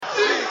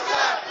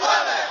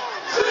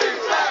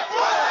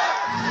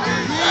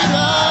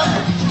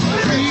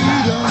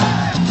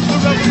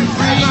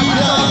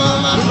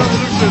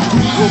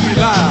We'll be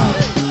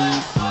live.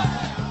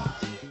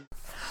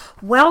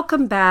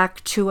 Welcome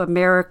back to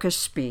America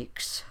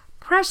Speaks.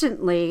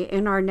 Presently,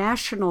 in our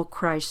national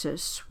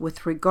crisis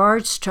with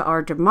regards to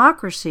our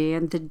democracy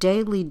and the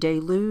daily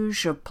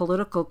deluge of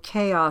political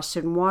chaos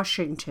in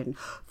Washington,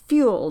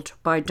 fueled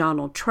by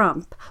Donald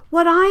Trump,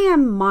 what I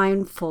am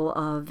mindful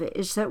of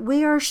is that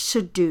we are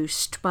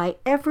seduced by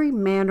every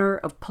manner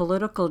of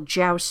political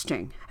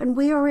jousting, and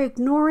we are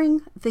ignoring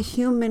the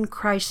human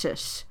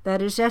crisis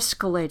that is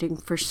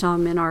escalating for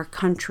some in our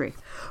country.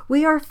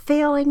 We are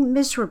failing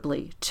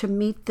miserably to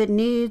meet the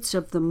needs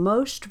of the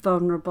most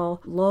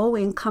vulnerable,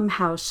 low-income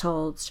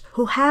households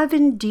who have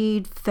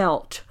indeed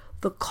felt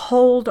the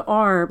cold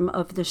arm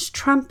of this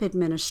Trump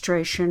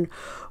administration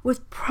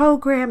with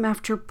program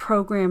after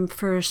program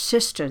for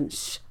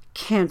assistance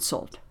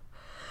canceled.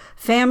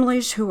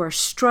 Families who are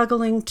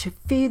struggling to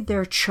feed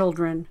their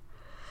children,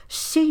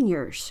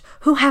 seniors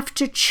who have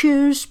to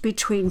choose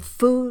between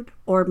food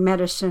or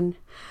medicine,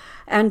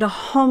 and a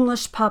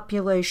homeless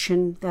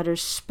population that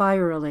is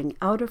spiraling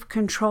out of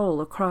control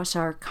across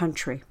our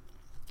country.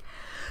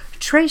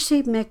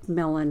 Tracy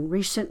McMillan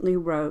recently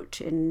wrote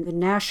in the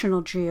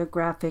National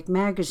Geographic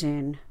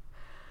magazine,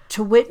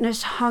 "To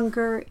witness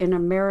hunger in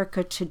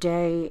America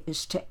today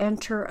is to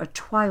enter a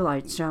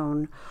twilight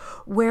zone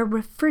where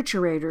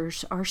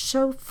refrigerators are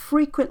so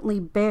frequently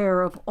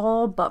bare of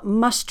all but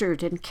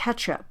mustard and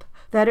ketchup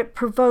that it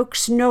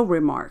provokes no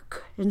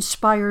remark,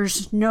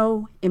 inspires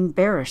no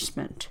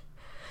embarrassment.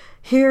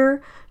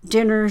 Here,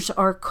 dinners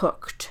are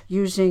cooked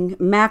using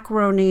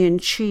macaroni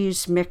and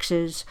cheese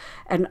mixes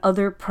and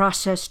other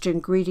processed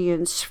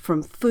ingredients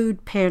from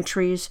food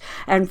pantries,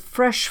 and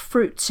fresh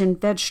fruits and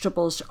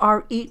vegetables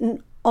are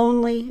eaten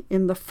only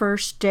in the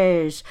first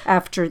days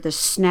after the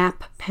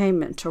SNAP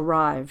payment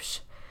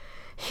arrives.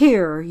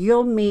 Here,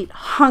 you'll meet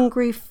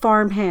hungry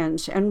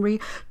farmhands and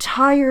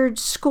retired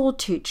school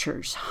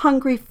teachers,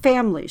 hungry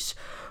families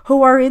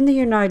who are in the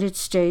United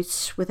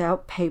States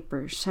without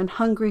papers, and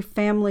hungry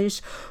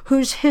families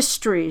whose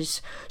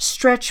histories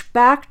stretch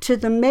back to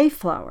the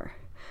Mayflower.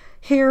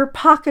 Here,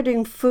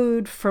 pocketing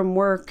food from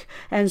work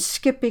and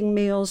skipping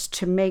meals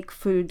to make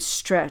food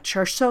stretch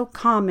are so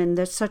common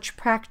that such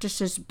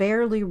practices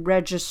barely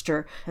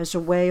register as a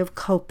way of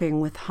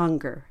coping with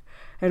hunger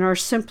and are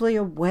simply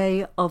a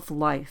way of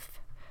life.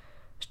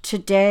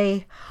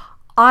 Today,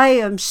 I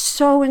am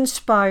so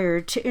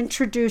inspired to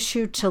introduce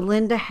you to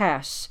Linda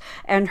Hess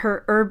and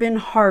her Urban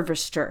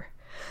Harvester.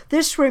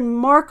 This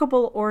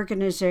remarkable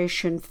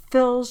organization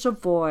fills a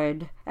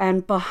void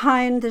and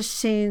behind the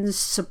scenes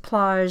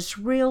supplies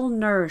real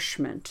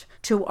nourishment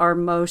to our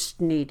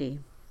most needy.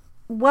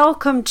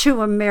 Welcome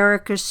to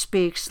America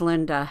Speaks,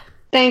 Linda.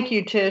 Thank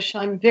you, Tish.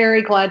 I'm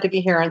very glad to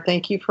be here, and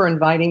thank you for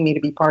inviting me to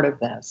be part of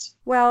this.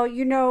 Well,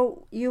 you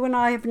know, you and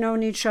I have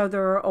known each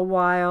other a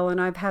while,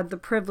 and I've had the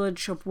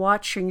privilege of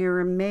watching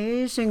your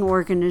amazing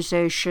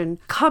organization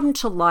come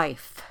to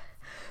life.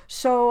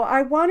 So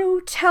I want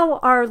to tell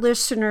our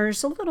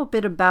listeners a little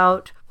bit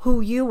about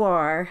who you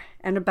are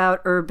and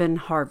about Urban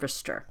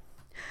Harvester.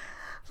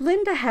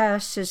 Linda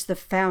Hess is the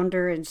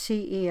founder and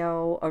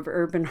CEO of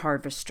Urban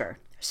Harvester.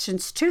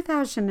 Since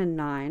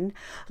 2009,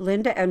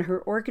 Linda and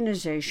her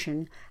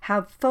organization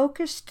have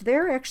focused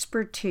their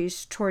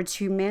expertise towards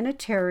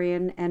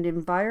humanitarian and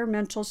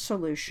environmental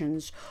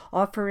solutions,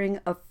 offering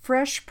a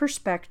fresh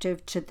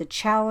perspective to the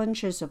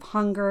challenges of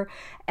hunger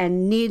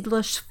and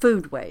needless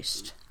food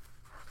waste.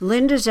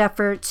 Linda's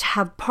efforts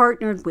have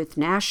partnered with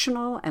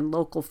national and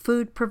local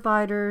food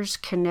providers,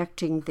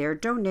 connecting their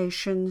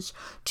donations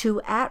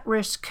to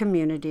at-risk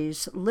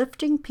communities,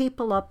 lifting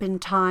people up in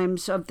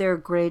times of their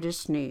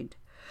greatest need.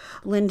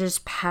 Linda's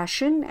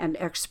passion and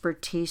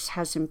expertise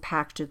has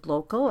impacted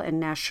local and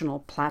national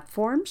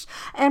platforms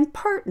and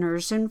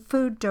partners in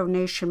food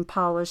donation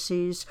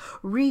policies,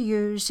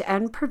 reuse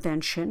and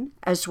prevention,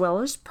 as well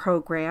as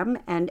program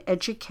and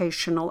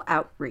educational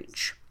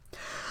outreach.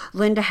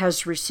 Linda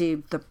has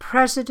received the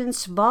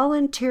President's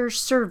Volunteer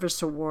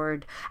Service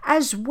Award,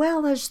 as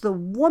well as the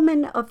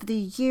Woman of the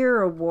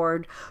Year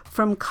Award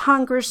from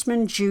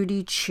Congressman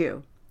Judy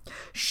Chu.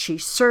 She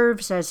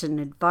serves as an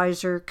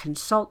advisor,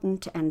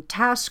 consultant, and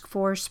task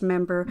force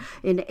member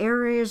in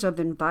areas of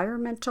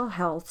environmental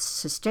health,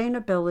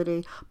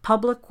 sustainability,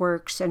 public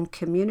works, and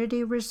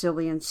community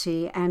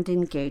resiliency and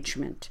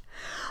engagement.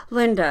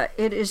 Linda,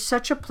 it is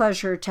such a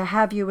pleasure to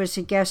have you as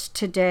a guest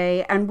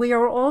today, and we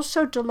are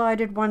also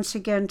delighted once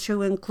again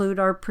to include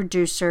our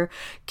producer,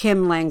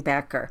 Kim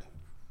Langbecker.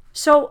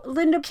 So,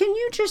 Linda, can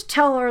you just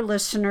tell our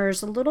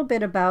listeners a little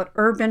bit about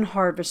Urban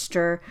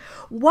Harvester?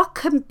 What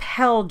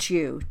compelled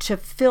you to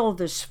fill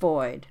this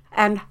void?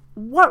 And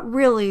what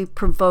really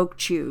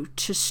provoked you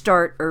to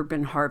start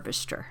Urban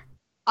Harvester?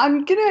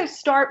 I'm going to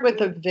start with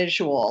a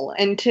visual.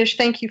 And Tish,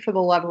 thank you for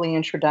the lovely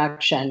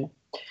introduction.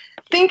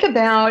 Think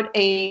about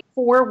a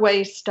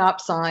four-way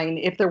stop sign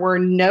if there were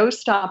no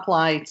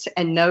stoplights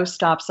and no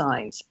stop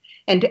signs.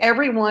 And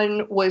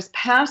everyone was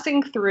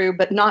passing through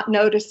but not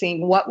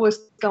noticing what was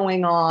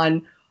going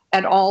on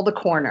at all the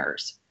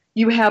corners.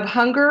 You have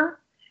hunger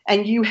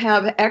and you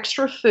have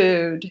extra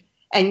food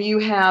and you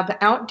have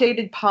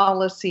outdated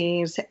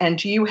policies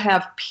and you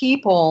have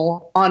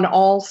people on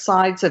all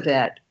sides of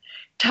it,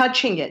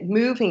 touching it,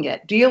 moving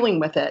it, dealing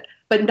with it,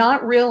 but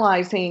not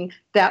realizing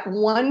that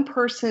one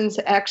person's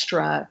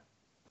extra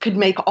could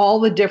make all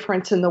the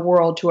difference in the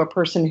world to a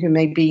person who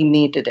maybe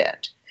needed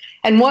it.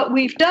 And what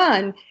we've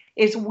done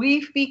is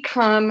we've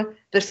become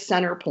the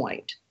center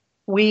point.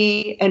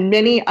 We and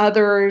many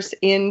others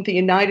in the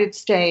United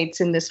States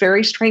in this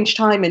very strange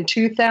time in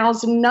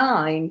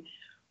 2009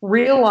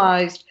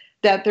 realized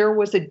that there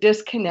was a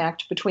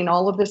disconnect between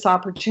all of this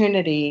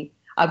opportunity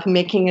of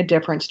making a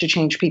difference to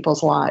change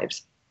people's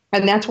lives.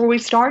 And that's where we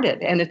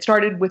started. And it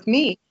started with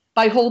me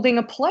by holding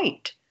a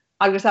plate.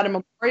 I was at a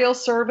memorial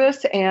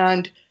service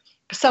and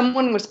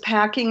someone was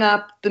packing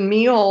up the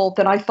meal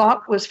that I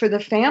thought was for the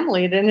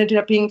family. It ended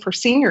up being for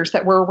seniors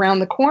that were around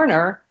the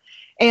corner.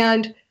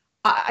 And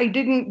I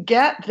didn't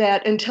get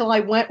that until I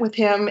went with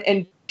him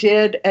and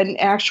did an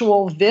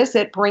actual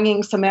visit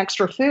bringing some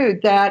extra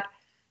food, that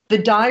the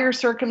dire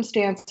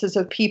circumstances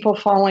of people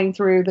falling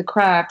through the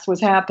cracks was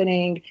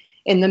happening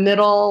in the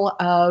middle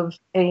of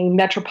a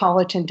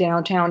metropolitan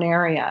downtown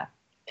area.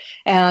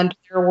 And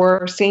there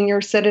were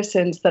senior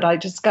citizens that I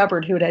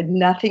discovered who had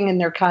nothing in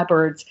their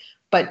cupboards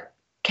but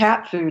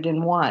cat food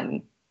in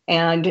one,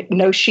 and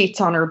no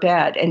sheets on her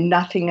bed, and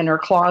nothing in her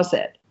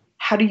closet.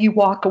 How do you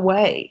walk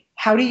away?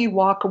 How do you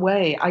walk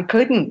away? I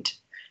couldn't.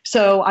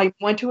 So I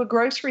went to a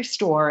grocery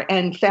store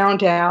and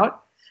found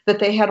out that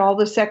they had all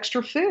this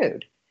extra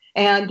food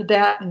and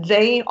that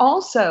they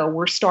also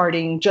were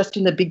starting just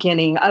in the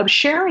beginning of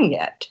sharing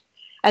it.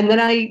 And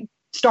then I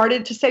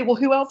started to say, well,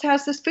 who else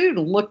has this food?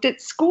 And looked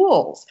at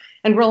schools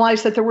and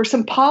realized that there were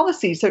some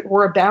policies that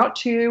were about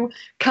to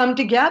come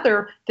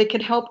together that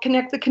could help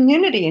connect the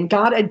community, and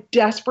got a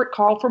desperate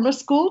call from a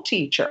school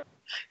teacher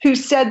who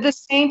said the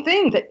same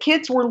thing, that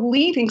kids were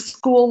leaving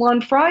school on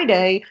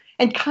Friday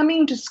and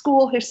coming to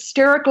school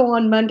hysterical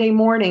on Monday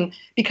morning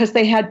because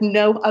they had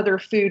no other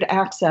food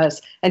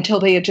access until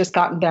they had just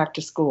gotten back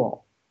to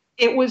school.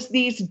 It was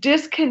these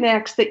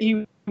disconnects that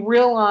you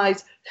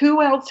realize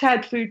who else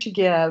had food to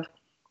give,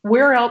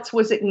 where else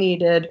was it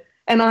needed,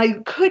 and I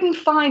couldn't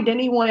find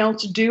anyone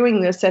else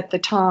doing this at the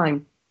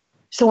time.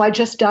 So I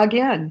just dug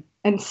in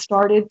and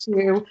started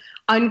to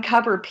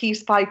uncover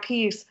piece by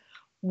piece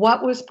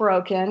what was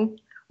broken,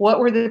 what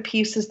were the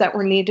pieces that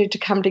were needed to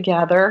come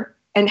together,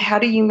 and how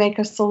do you make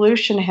a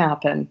solution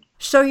happen?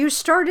 So you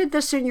started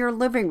this in your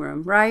living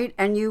room, right?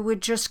 And you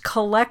would just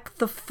collect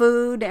the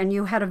food, and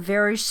you had a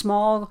very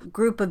small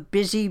group of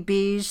busy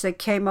bees that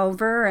came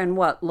over and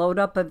load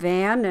up a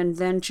van and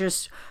then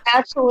just...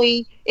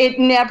 Actually, it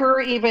never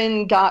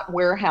even got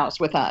warehoused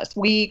with us.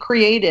 We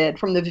created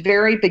from the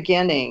very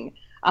beginning,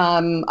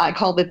 I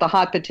called it the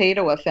hot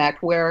potato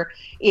effect, where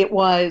it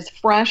was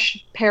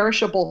fresh,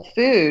 perishable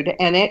food,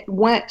 and it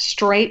went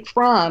straight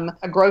from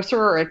a grocer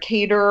or a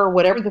caterer or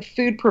whatever the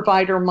food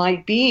provider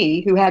might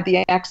be who had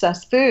the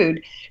excess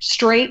food,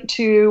 straight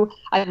to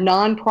a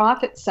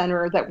nonprofit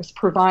center that was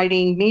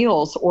providing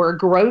meals or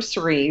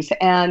groceries.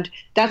 And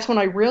that's when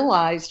I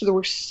realized there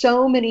were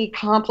so many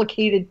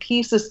complicated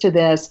pieces to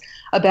this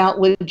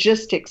about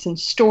logistics and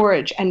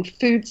storage and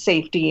food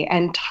safety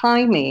and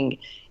timing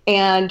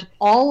and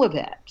all of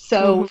it.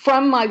 So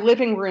from my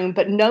living room,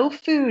 but no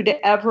food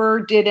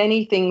ever did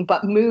anything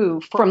but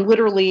move from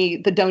literally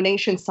the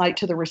donation site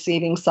to the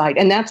receiving site.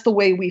 And that's the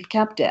way we've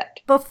kept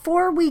it.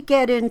 Before we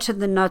get into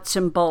the nuts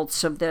and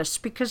bolts of this,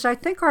 because I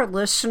think our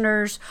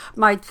listeners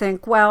might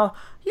think, well,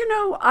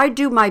 I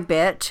do my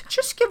bit.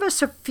 Just give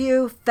us a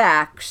few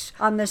facts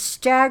on the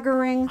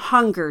staggering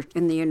hunger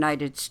in the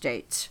United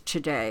States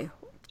today.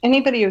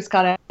 Anybody who's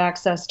got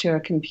access to a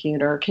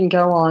computer can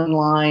go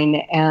online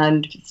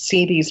and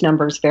see these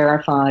numbers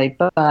verified,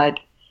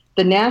 but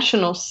the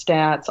national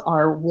stats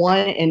are 1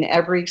 in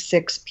every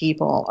 6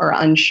 people are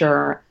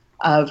unsure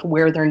of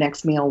where their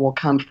next meal will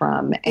come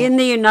from. In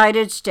the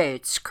United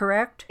States,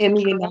 correct? In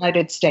the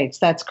United States,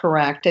 that's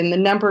correct. And the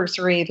numbers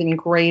are even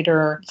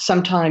greater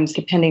sometimes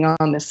depending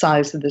on the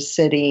size of the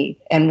city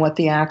and what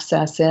the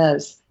access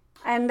is.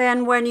 And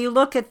then when you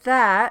look at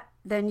that,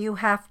 then you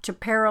have to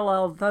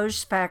parallel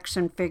those facts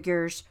and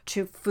figures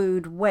to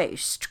food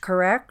waste,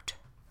 correct?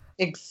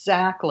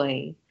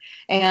 Exactly.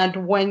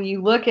 And when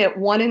you look at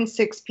 1 in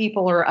 6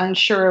 people are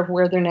unsure of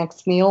where their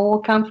next meal will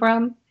come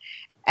from,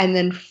 and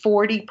then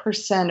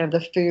 40% of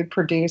the food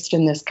produced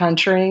in this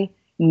country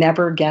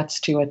never gets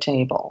to a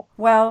table.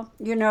 Well,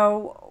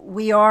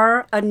 we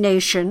are a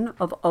nation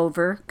of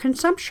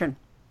overconsumption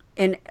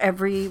in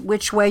every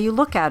which way you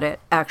look at it,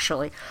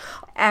 actually.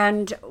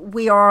 And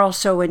we are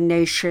also a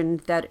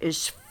nation that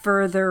is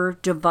further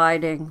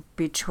dividing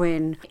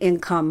between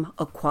income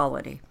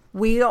equality.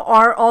 We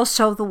are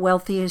also the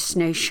wealthiest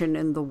nation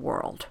in the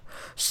world.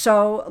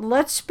 So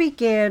let's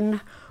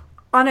begin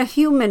on a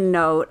human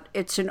note.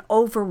 It's an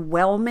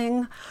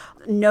overwhelming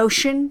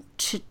notion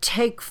to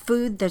take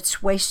food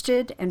that's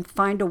wasted and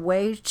find a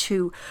way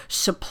to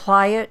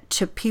supply it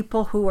to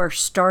people who are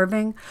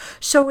starving.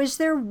 So is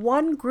there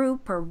one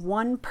group or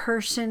one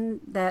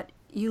person that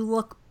you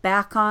look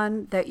back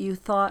on that you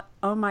thought,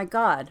 oh my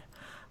God,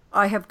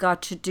 I have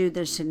got to do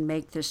this and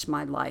make this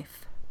my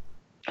life?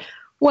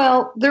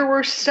 Well, there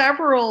were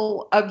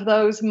several of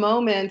those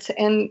moments,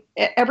 and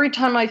every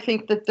time I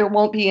think that there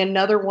won't be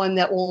another one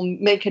that will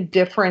make a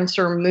difference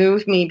or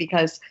move me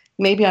because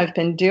maybe I've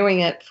been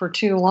doing it for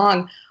too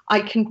long,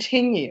 I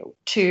continue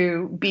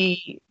to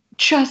be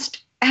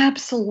just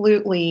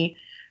absolutely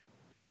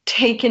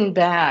taken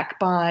back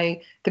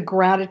by the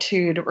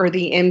gratitude or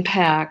the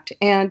impact.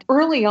 And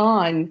early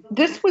on,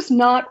 this was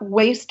not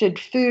wasted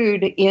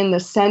food in the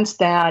sense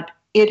that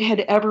it had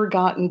ever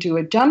gotten to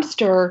a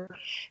dumpster.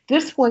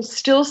 This was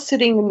still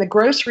sitting in the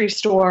grocery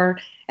store,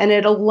 and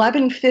at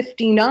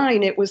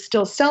 11:59 it was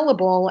still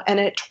sellable, and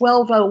at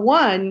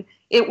 12:01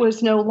 it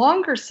was no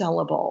longer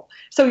sellable.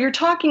 So you're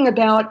talking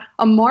about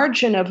a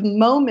margin of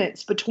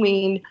moments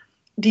between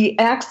the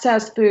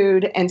excess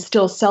food and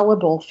still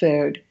sellable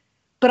food.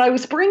 But I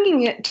was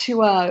bringing it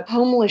to a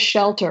homeless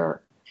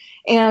shelter,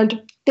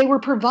 and they were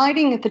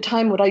providing at the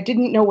time what I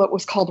didn't know what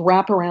was called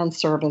wraparound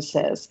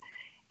services.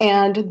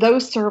 And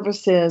those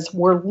services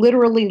were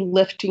literally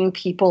lifting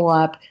people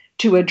up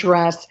to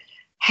address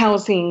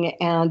housing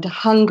and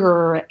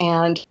hunger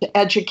and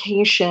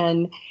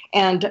education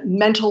and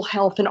mental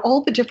health and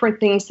all the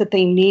different things that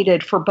they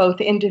needed for both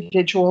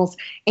individuals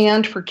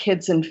and for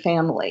kids and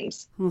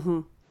families.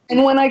 Mm-hmm.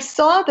 And when I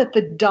saw that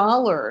the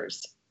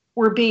dollars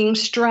were being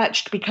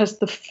stretched because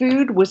the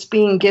food was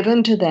being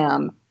given to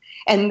them,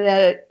 and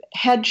the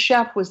head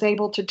chef was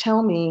able to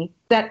tell me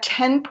that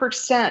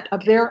 10%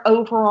 of their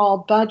overall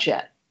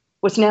budget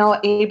was now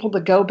able to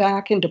go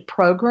back into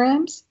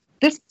programs,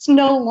 this is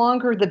no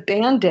longer the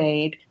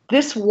Band-Aid.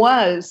 This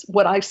was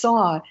what I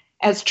saw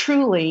as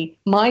truly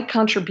my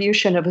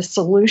contribution of a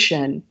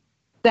solution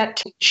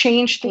that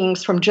changed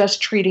things from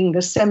just treating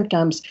the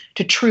symptoms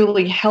to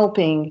truly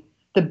helping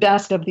the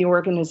best of the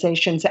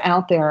organizations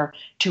out there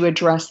to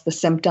address the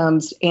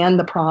symptoms and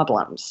the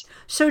problems.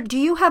 So do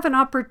you have an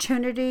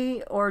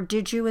opportunity, or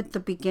did you at the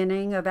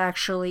beginning, of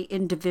actually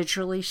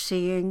individually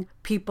seeing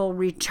people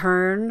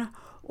return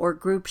or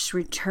groups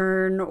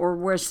return, or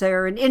was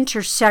there an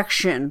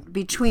intersection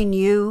between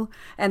you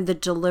and the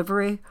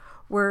delivery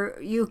where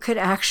you could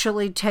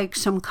actually take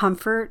some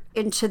comfort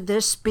into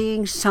this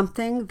being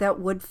something that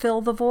would fill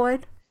the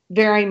void?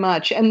 Very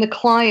much. And the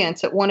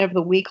clients at one of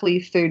the weekly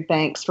food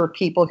banks for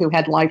people who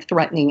had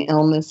life-threatening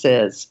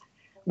illnesses,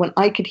 when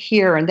I could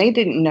hear, and they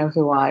didn't know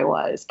who I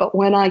was, but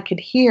when I could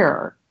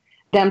hear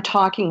them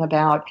talking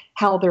about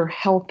how their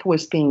health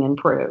was being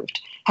improved,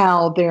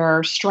 how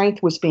their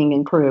strength was being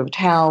improved,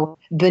 how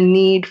the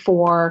need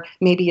for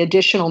maybe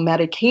additional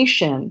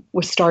medication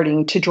was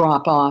starting to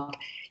drop off,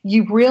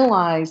 you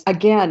realize,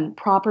 again,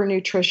 proper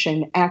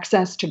nutrition,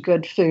 access to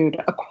good food,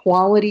 a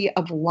quality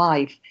of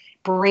life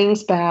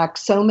brings back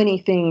so many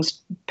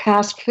things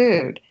past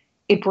food.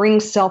 It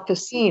brings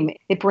self-esteem.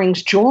 It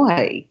brings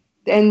joy.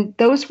 And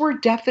those were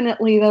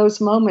definitely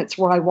those moments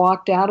where I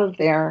walked out of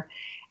there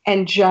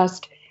and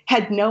just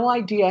had no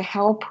idea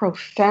how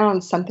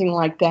profound something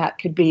like that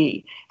could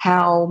be,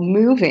 how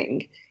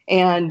moving,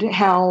 and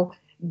how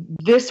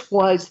this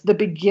was the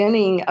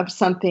beginning of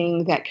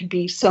something that could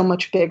be so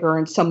much bigger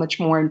and so much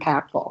more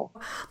impactful.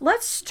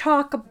 Let's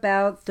talk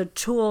about the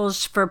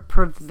tools for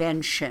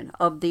prevention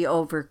of the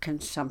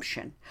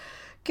overconsumption.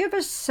 Give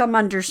us some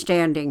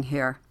understanding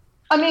here.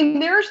 I mean,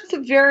 there's a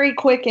very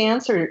quick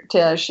answer,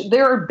 Tish.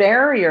 There are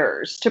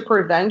barriers to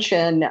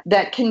prevention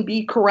that can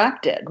be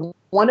corrected.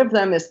 One of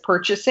them is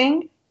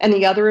purchasing, and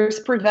the other is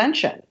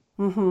prevention.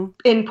 Mm-hmm.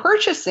 In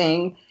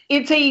purchasing,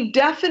 it's a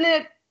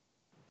definite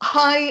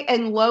high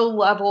and low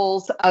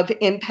levels of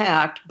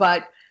impact,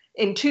 but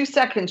in 2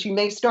 seconds, you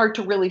may start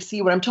to really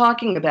see what I'm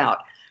talking about.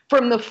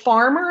 From the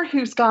farmer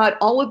who's got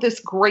all of this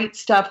great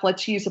stuff,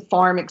 let's use a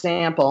farm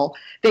example.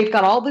 They've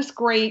got all this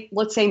great,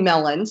 let's say,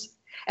 melons,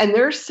 and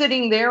they're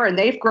sitting there and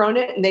they've grown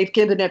it and they've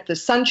given it the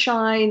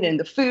sunshine and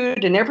the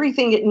food and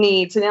everything it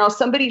needs. And now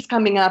somebody's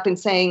coming up and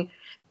saying,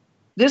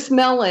 this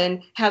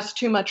melon has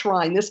too much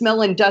rind. This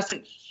melon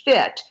doesn't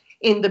fit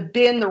in the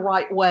bin the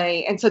right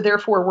way, and so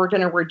therefore we're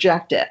going to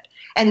reject it.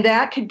 And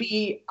that could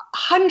be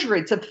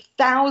hundreds of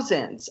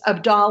thousands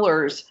of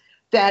dollars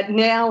that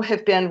now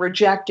have been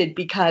rejected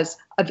because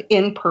of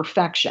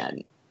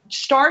imperfection.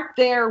 Start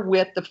there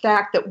with the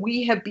fact that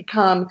we have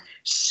become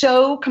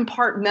so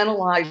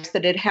compartmentalized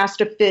that it has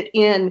to fit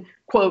in,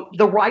 quote,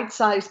 the right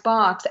size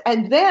box,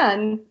 and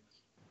then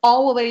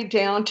all the way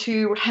down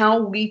to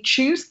how we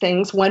choose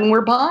things when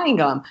we're buying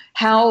them,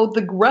 how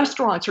the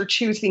restaurants are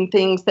choosing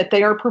things that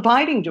they are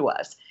providing to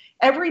us.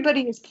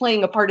 Everybody is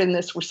playing a part in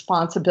this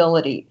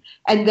responsibility.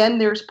 And then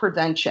there's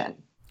prevention.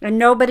 And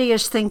nobody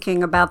is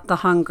thinking about the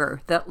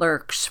hunger that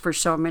lurks for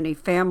so many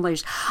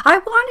families. I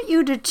want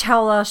you to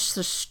tell us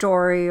the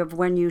story of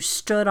when you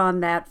stood on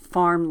that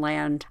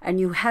farmland and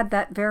you had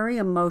that very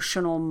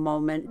emotional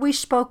moment. We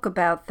spoke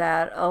about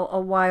that a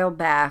while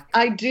back.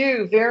 I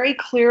do, very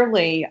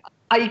clearly.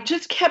 I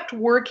just kept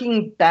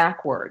working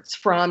backwards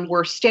from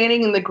we're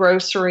standing in the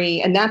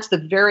grocery, and that's the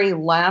very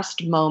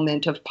last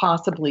moment of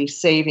possibly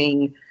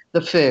saving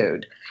the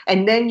food.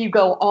 And then you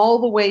go all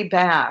the way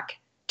back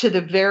to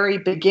the very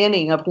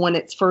beginning of when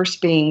it's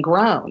first being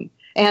grown.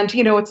 And,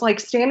 it's like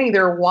standing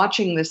there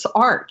watching this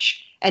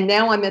arch. And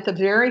now I'm at the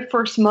very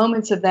first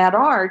moments of that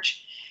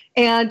arch.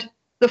 And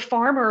the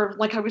farmer,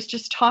 like I was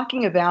just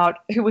talking about,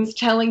 who was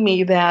telling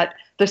me that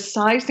the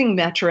sizing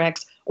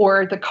metrics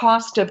or the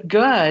cost of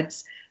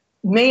goods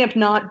may have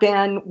not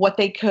been what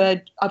they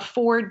could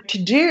afford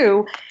to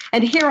do.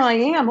 And here I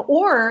am.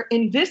 Or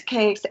in this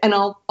case, and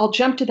I'll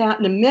jump to that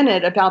in a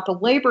minute about the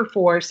labor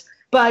force,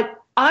 but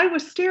I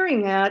was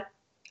staring at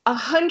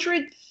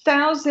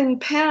 100,000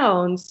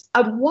 pounds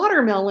of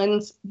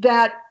watermelons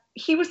that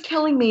he was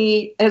telling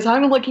me, as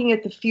I'm looking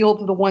at the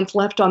field of the ones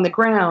left on the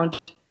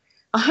ground,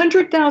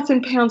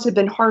 100,000 pounds had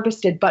been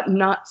harvested but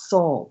not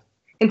sold.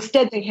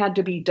 Instead, they had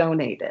to be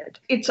donated.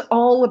 It's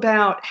all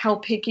about how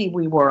picky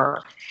we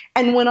were.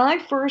 And when I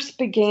first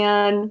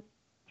began,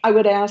 I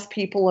would ask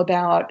people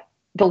about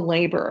the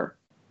labor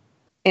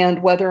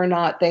and whether or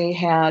not they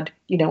had,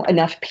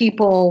 enough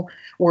people.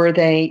 Were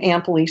they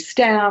amply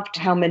staffed?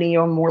 How many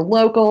of them were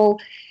local?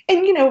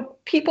 And,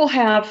 people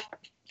have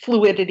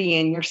fluidity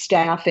in your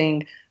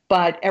staffing,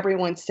 but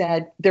everyone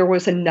said there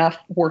was enough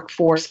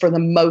workforce for the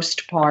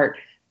most part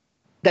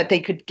that they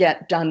could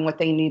get done what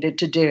they needed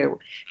to do.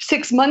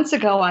 6 months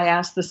ago, I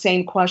asked the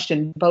same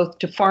question, both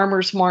to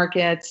farmers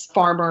markets,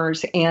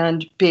 farmers,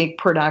 and big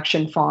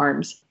production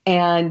farms.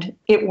 And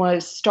it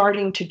was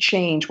starting to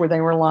change where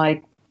they were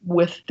like,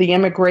 with the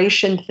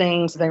immigration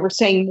things, they were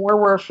saying more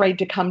were afraid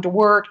to come to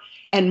work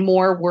and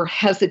more were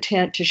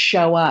hesitant to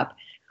show up.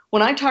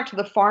 When I talked to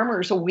the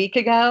farmers a week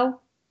ago,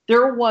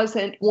 there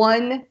wasn't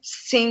one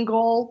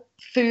single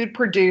food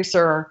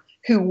producer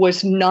who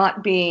was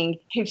not being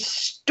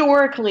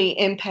historically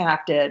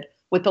impacted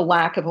with the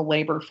lack of a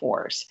labor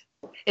force.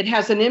 It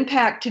has an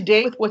impact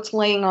today with what's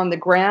laying on the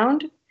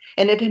ground,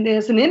 and it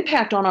has an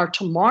impact on our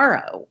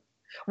tomorrow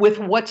with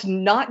what's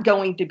not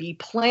going to be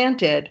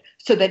planted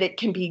so that it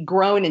can be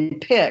grown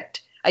and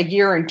picked a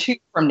year and two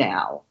from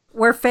now.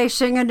 We're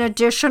facing an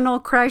additional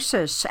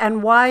crisis.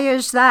 And why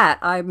is that,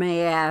 I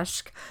may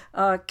ask?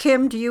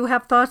 Kim, do you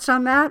have thoughts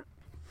on that?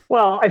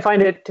 Well, I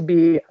find it to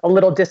be a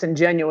little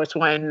disingenuous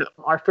when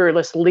our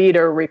fearless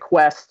leader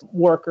requests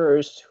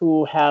workers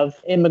who have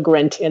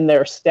immigrant in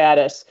their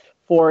status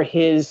for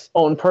his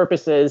own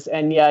purposes,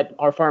 and yet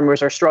our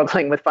farmers are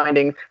struggling with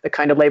finding the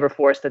kind of labor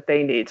force that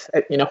they need.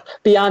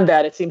 Beyond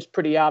that, it seems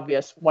pretty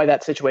obvious why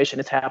that situation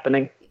is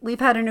happening.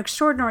 We've had an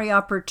extraordinary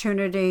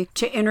opportunity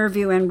to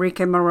interview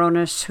Enrique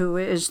Morones, who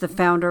is the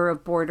founder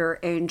of Border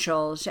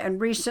Angels.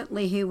 And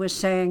recently he was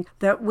saying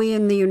that we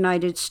in the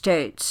United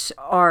States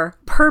are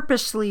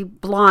purposely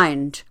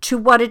blind to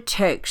what it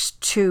takes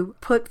to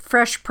put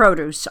fresh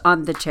produce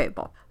on the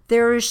table.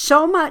 There is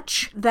so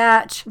much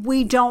that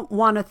we don't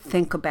want to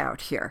think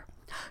about here.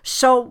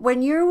 So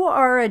when you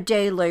are a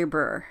day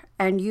laborer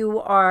and you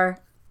are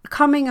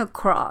coming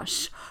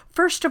across,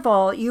 first of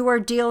all, you are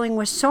dealing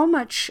with so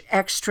much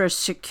extra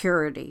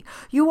security.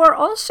 You are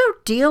also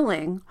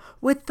dealing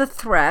with the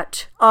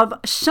threat of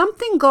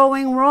something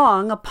going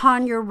wrong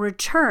upon your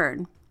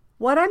return.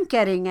 What I'm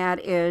getting at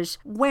is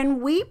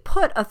when we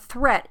put a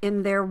threat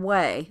in their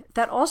way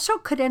that also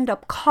could end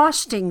up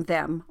costing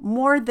them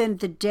more than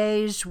the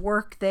day's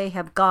work they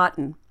have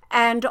gotten,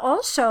 and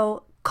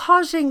also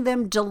causing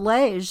them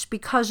delays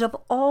because of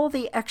all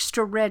the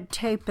extra red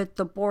tape at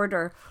the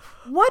border.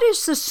 What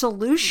is the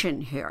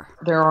solution here?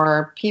 There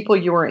are people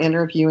you are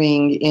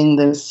interviewing in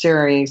this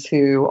series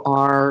who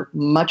are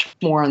much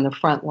more on the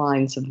front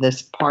lines of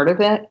this part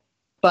of it.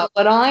 But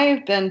what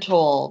I've been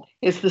told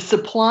is the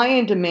supply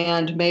and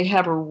demand may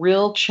have a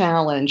real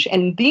challenge.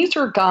 And these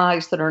are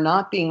guys that are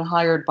not being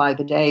hired by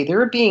the day.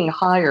 They're being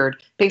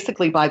hired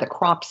basically by the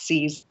crop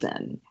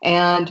season.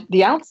 And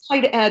the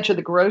outside edge of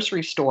the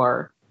grocery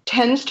store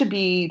tends to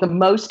be the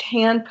most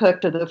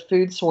hand-picked of the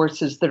food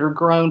sources that are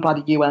grown by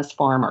the U.S.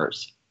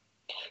 farmers.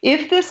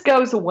 If this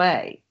goes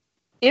away,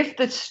 if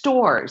the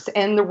stores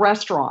and the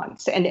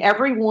restaurants and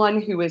everyone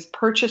who is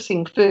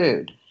purchasing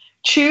food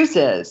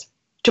chooses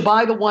to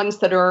buy the ones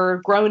that are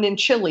grown in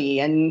Chile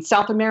and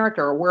South America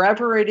or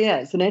wherever it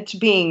is, and it's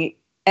being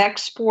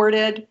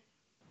exported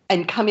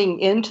and coming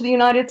into the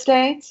United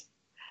States,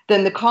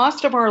 then the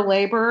cost of our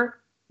labor,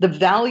 the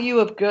value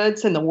of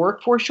goods and the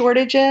workforce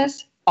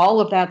shortages,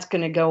 all of that's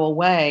going to go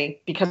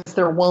away because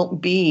there won't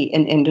be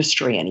an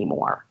industry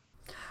anymore.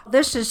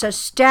 This is a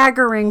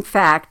staggering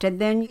fact, and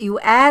then you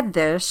add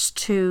this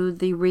to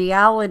the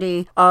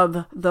reality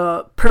of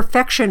the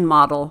perfection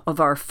model of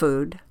our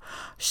food.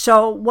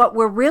 So what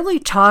we're really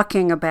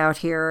talking about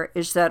here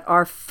is that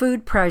our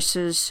food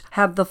prices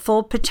have the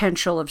full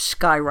potential of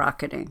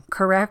skyrocketing,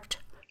 correct?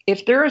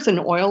 If there is an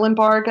oil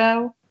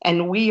embargo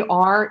and we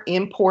are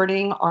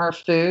importing our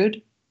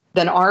food,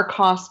 then our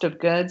cost of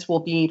goods will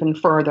be even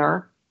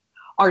further.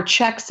 Our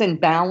checks and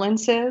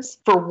balances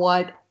for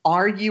what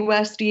our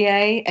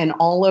USDA and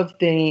all of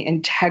the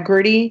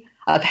integrity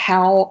of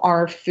how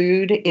our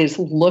food is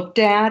looked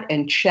at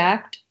and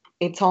checked,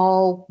 it's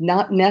all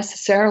not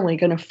necessarily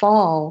going to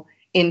fall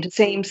into the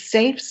same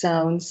safe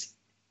zones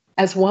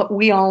as what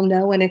we all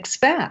know and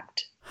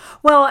expect.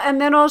 Well, and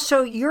then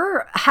also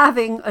you're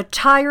having a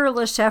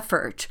tireless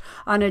effort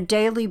on a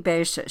daily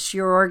basis,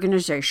 your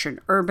organization,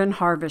 Urban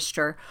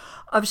Harvester,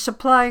 of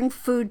supplying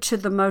food to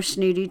the most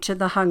needy, to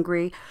the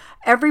hungry.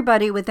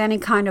 Everybody with any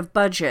kind of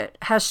budget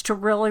has to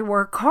really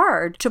work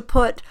hard to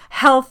put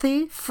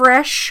healthy,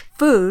 fresh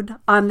food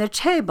on the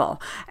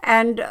table.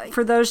 And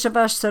for those of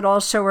us that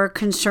also are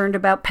concerned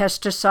about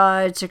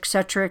pesticides,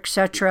 et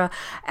cetera,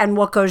 and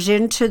what goes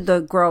into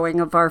the growing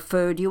of our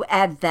food, you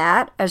add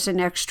that as an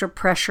extra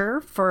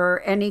pressure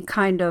for any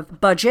kind of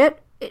budget.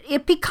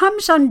 It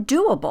becomes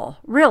undoable,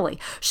 really.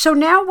 So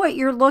now what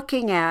you're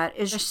looking at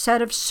is a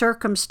set of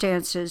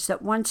circumstances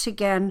that, once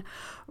again,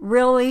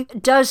 really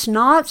does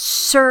not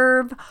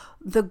serve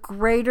the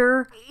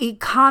greater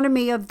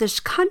economy of this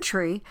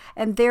country,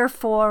 and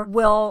therefore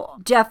will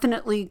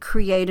definitely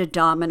create a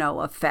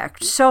domino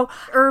effect. So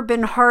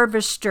Urban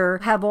Harvester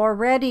have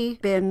already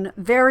been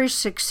very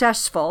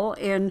successful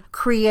in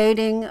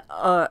creating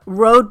a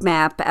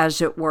roadmap,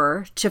 as it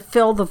were, to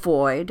fill the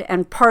void,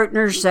 and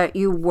partners that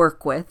you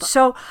work with.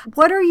 So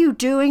what are you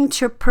doing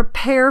to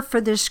prepare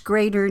for this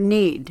greater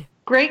need?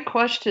 Great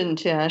question,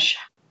 Tish.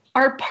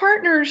 Our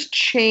partners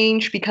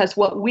change because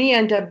what we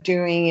end up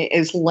doing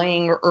is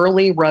laying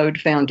early road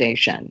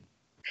foundation.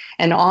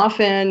 And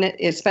often,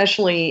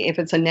 especially if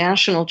it's a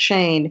national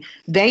chain,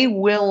 they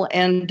will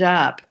end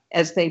up,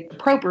 as they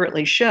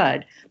appropriately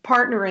should,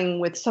 partnering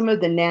with some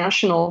of the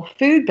national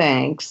food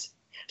banks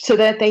so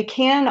that they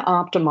can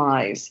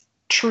optimize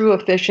true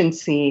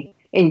efficiency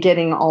in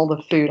getting all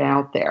the food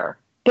out there.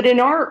 But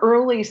in our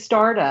early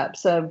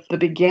startups of the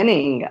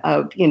beginning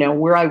of,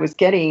 where I was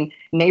getting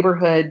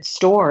neighborhood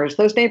stores,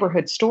 those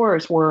neighborhood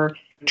stores were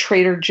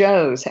Trader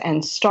Joe's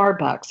and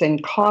Starbucks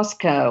and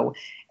Costco,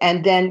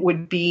 and then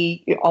would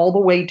be all the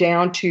way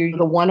down to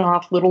the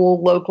one-off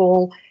little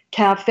local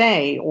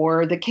cafe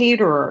or the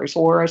caterers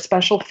or a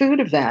special food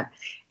event.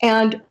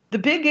 And the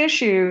big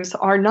issues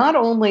are not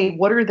only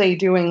what are they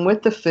doing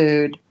with the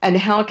food and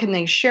how can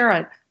they share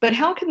it, but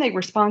how can they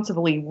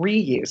responsibly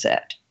reuse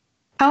it?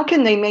 How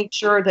can they make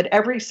sure that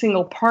every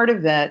single part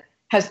of it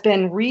has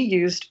been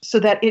reused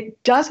so that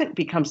it doesn't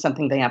become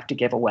something they have to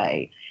give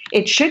away?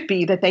 It should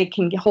be that they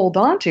can hold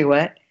on to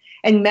it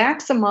and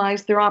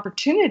maximize their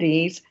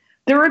opportunities.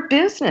 They're a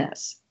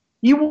business.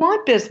 You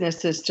want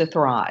businesses to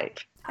thrive.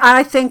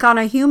 I think on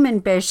a human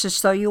basis,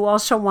 though, you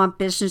also want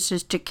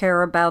businesses to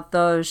care about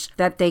those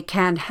that they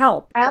can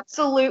help.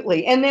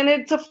 Absolutely. And then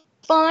it's a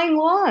fine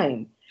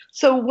line.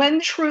 So when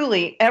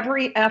truly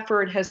every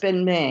effort has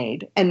been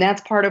made, and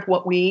that's part of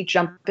what we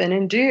jump in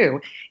and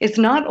do, it's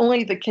not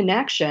only the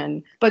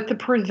connection, but the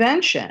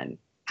prevention.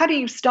 How do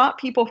you stop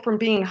people from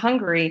being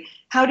hungry?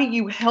 How do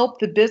you help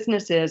the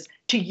businesses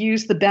to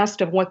use the best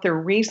of what their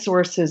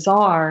resources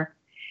are?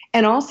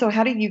 And also,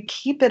 how do you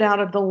keep it out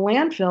of the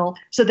landfill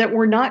so that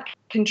we're not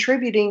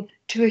contributing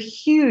to a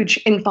huge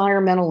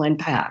environmental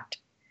impact?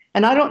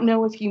 And I don't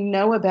know if you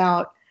know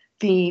about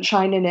the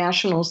China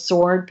National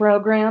Sword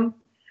program.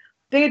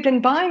 They had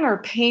been buying our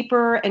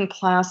paper and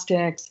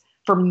plastics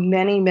for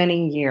many,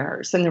 many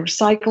years, and the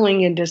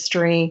recycling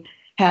industry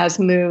has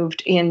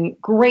moved in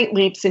great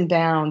leaps and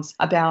bounds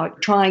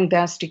about trying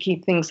best to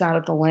keep things out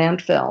of the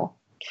landfill.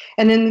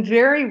 And then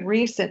very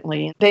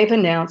recently, they've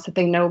announced that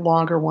they no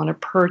longer want to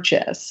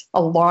purchase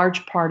a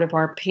large part of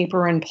our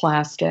paper and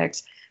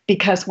plastics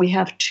because we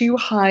have too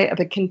high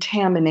of a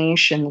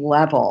contamination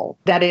level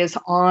that is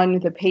on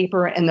the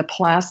paper and the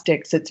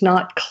plastics. It's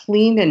not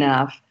clean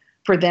enough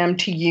for them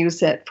to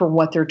use it for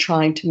what they're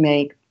trying to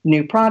make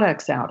new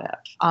products out of.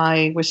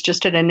 I was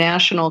just at a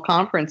national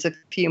conference a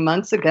few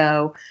months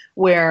ago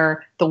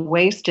where the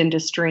waste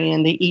industry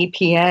and the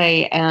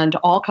EPA and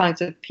all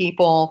kinds of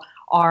people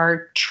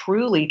are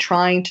truly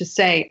trying to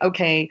say,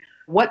 okay,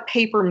 what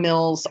paper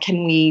mills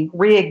can we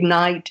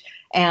reignite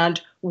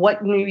and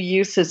what new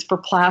uses for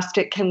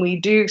plastic can we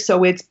do?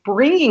 So it's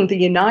bringing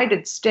the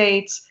United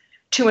States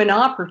to an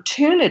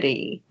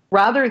opportunity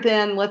rather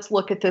than let's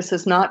look at this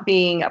as not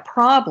being a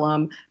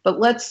problem, but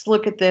let's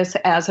look at this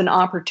as an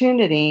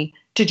opportunity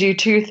to do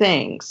two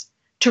things: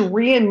 to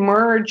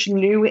reemerge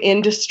new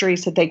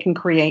industries that they can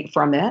create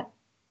from it,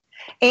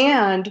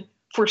 and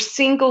for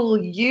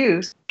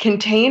single-use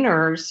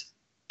containers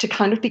to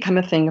kind of become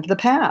a thing of the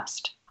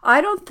past. I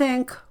don't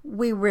think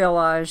we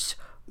realize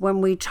when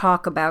we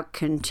talk about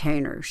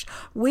containers.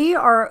 We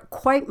are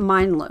quite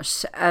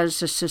mindless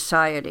as a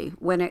society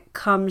when it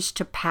comes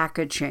to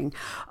packaging.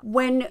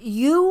 When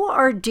you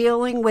are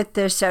dealing with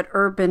this at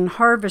Urban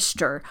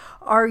Harvester,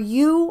 are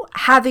you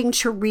having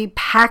to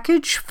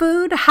repackage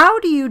food? How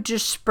do you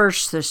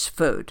disperse this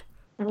food?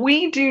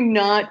 We do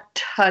not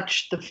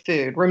touch the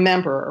food.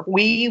 Remember,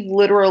 we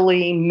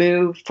literally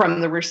move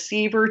from the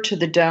receiver to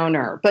the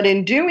donor. But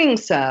in doing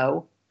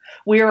so,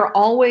 we are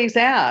always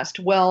asked,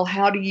 well,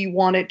 how do you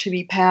want it to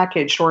be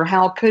packaged, or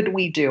how could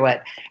we do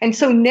it? And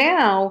so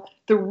now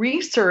the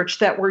research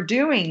that we're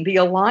doing, the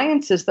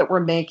alliances that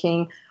we're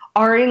making,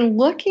 are in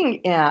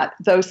looking at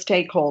those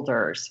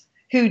stakeholders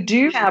who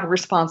do have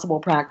responsible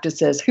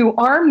practices, who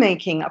are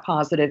making a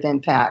positive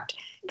impact.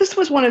 This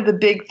was one of the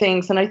big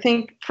things, and I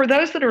think for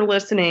those that are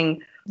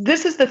listening,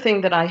 This is the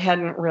thing that I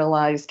hadn't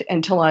realized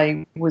until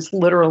I was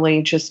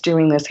literally just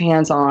doing this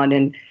hands-on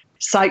and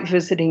site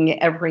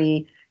visiting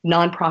every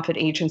nonprofit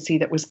agency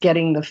that was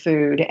getting the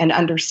food and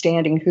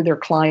understanding who their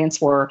clients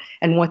were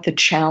and what the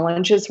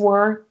challenges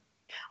were.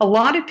 A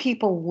lot of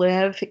people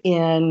live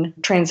in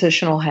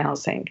transitional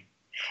housing,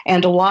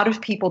 and a lot of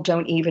people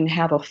don't even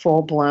have a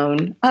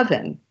full-blown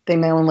oven. They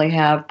may only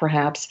have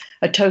perhaps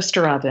a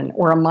toaster oven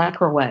or a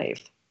microwave.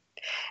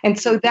 And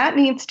so that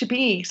needs to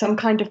be some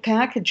kind of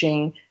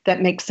packaging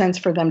that makes sense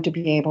for them to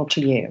be able to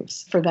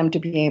use, for them to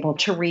be able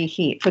to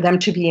reheat, for them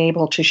to be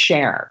able to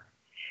share.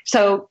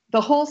 So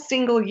the whole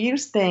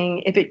single-use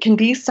thing, if it can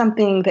be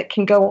something that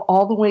can go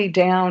all the way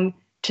down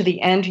to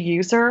the end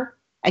user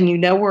and you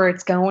know where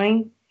it's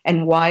going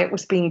and why it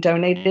was being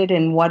donated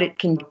and what it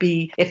can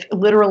be, if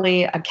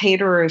literally a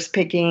caterer is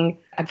picking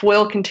a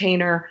foil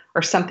container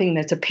or something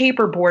that's a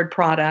paperboard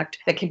product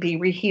that can be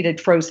reheated,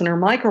 frozen, or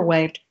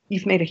microwaved,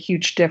 you've made a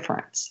huge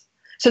difference.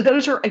 So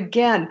those are,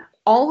 again,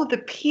 all of the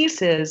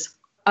pieces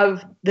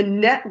of the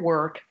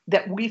network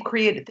that we've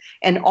created.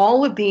 And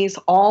all of these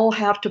all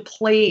have to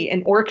play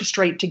and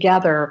orchestrate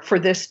together for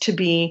this to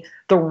be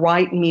the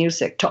right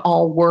music, to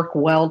all work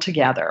well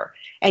together.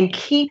 And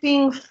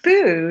keeping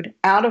food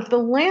out of the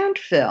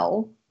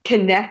landfill,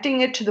 connecting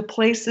it to the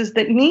places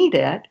that need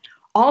it,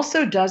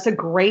 also does a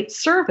great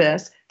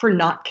service for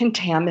not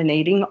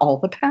contaminating all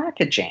the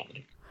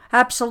packaging.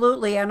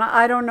 Absolutely. And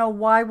I don't know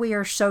why we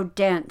are so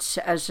dense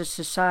as a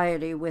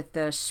society with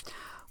this.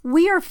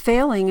 We are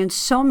failing in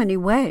so many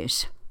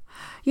ways.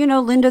 You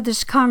know, Linda,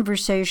 this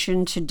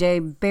conversation today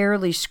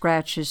barely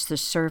scratches the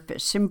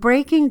surface in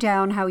breaking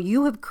down how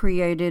you have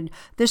created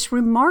this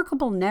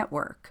remarkable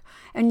network,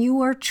 and you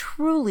are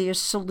truly a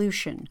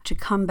solution to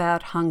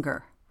combat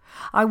hunger.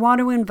 I want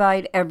to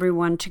invite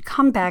everyone to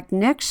come back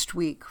next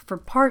week for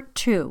part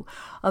 2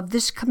 of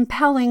this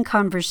compelling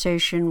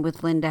conversation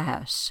with Linda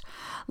Hess.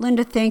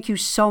 Linda, thank you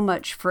so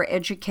much for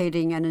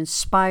educating and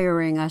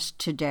inspiring us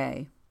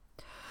today.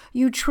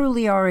 You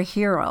truly are a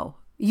hero.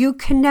 You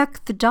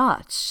connect the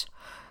dots.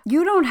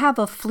 You don't have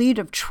a fleet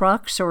of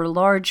trucks or a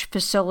large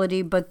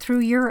facility, but through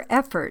your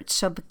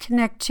efforts of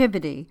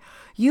connectivity,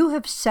 you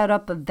have set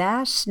up a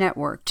vast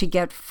network to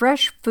get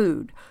fresh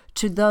food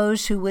to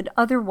those who would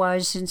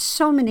otherwise, in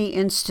so many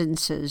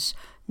instances,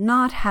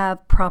 not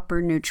have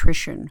proper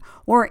nutrition,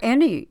 or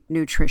any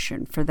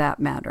nutrition for that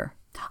matter.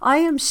 I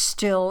am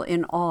still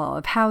in awe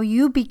of how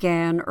you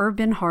began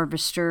Urban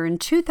Harvester in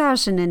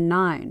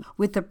 2009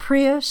 with a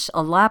Prius,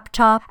 a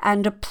laptop,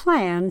 and a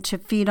plan to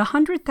feed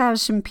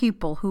 100,000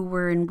 people who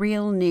were in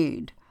real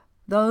need,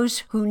 those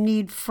who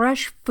need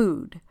fresh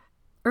food.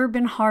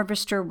 Urban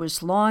Harvester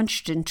was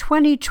launched in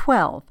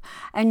 2012,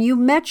 and you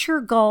met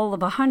your goal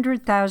of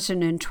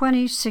 100,000 in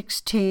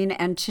 2016,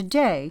 and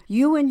today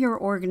you and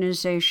your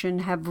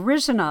organization have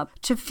risen up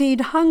to feed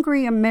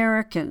hungry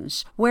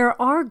Americans,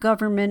 where our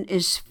government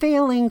is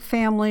failing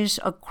families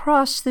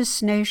across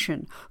this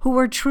nation who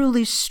are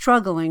truly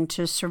struggling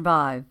to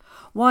survive.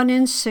 1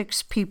 in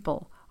 6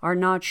 people are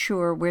not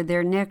sure where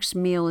their next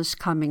meal is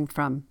coming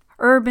from.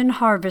 Urban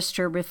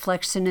Harvester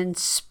reflects an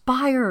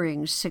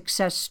inspiring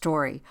success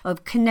story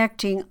of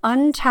connecting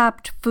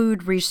untapped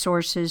food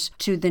resources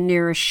to the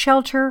nearest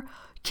shelter,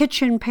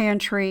 kitchen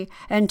pantry,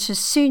 and to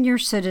senior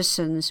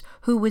citizens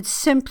who would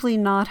simply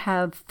not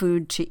have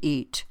food to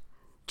eat.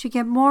 To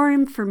get more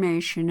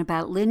information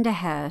about Linda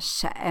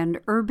Hess and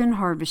Urban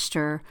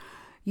Harvester,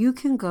 you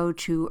can go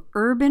to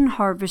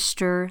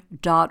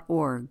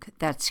urbanharvester.org.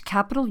 That's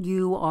capital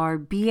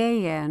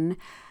URBAN,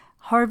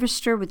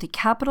 Harvester with a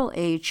capital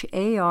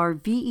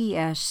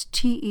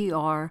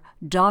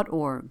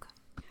HARVESTER.org.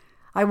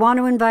 I want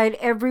to invite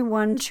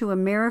everyone to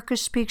America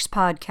Speaks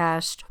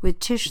podcast with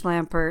Tish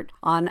Lampert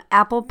on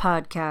Apple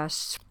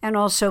Podcasts. And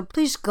also,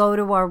 please go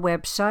to our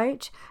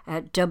website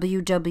at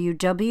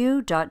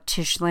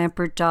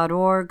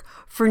www.tishlampert.org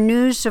for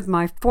news of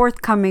my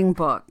forthcoming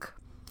book.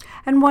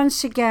 And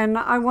once again,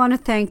 I want to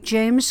thank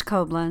James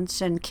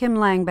Koblenz and Kim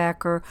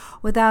Langbacker,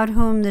 without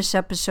whom this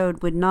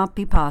episode would not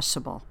be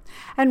possible.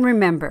 And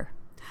remember,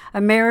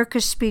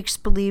 America Speaks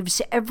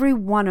believes every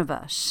one of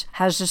us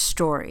has a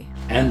story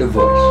and a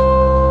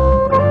voice.